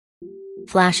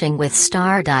Flashing with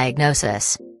star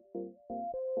diagnosis.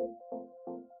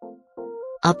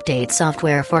 Update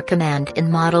software for COMAND in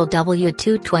model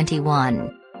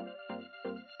W221.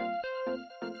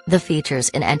 The features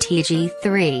in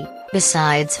NTG3,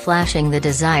 besides flashing the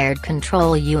desired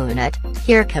control unit,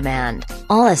 here COMAND,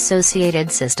 all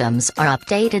associated systems are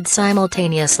updated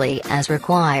simultaneously as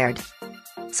required.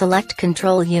 Select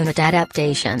control unit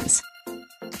adaptations.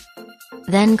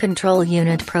 Then control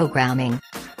unit programming.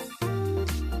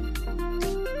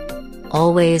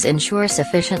 Always ensure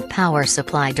sufficient power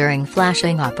supply during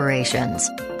flashing operations.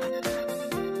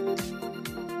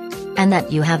 And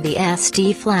that you have the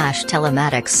SD flash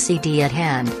Telematics CD at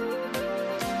hand.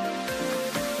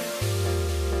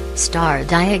 Star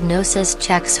diagnosis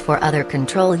checks for other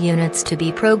control units to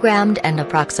be programmed and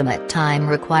approximate time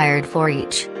required for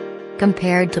each.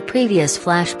 Compared to previous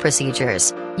flash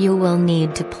procedures, you will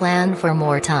need to plan for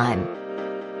more time.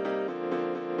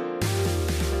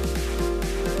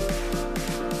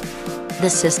 The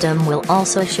system will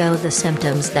also show the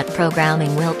symptoms that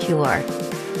programming will cure.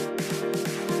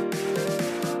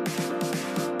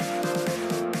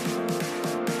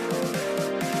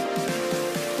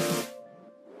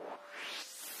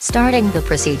 Starting the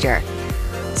procedure.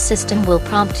 System will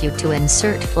prompt you to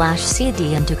insert flash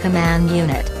CD into command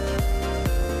unit.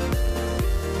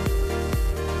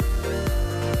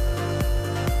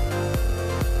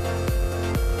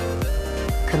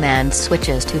 Command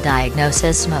switches to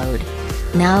diagnosis mode.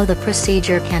 Now the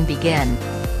procedure can begin.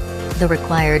 The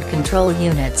required control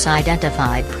units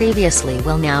identified previously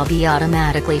will now be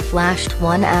automatically flashed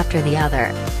one after the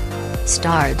other.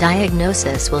 Star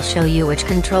diagnosis will show you which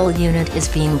control unit is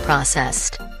being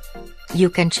processed. You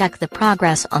can check the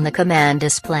progress on the command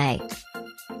display.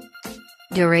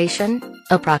 Duration,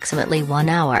 approximately 1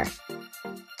 hour.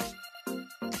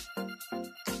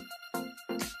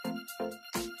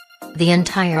 The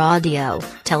entire audio,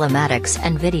 telematics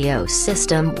and video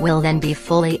system will then be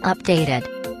fully updated.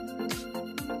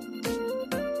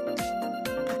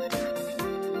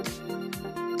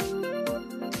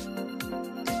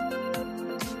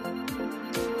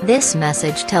 This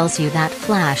message tells you that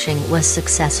flashing was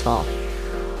successful.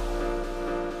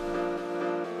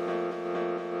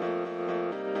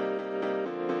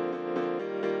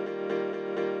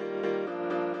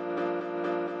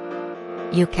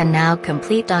 You can now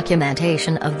complete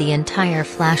documentation of the entire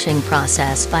flashing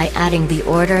process by adding the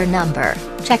order number,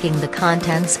 checking the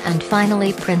contents and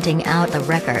finally printing out the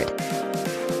record.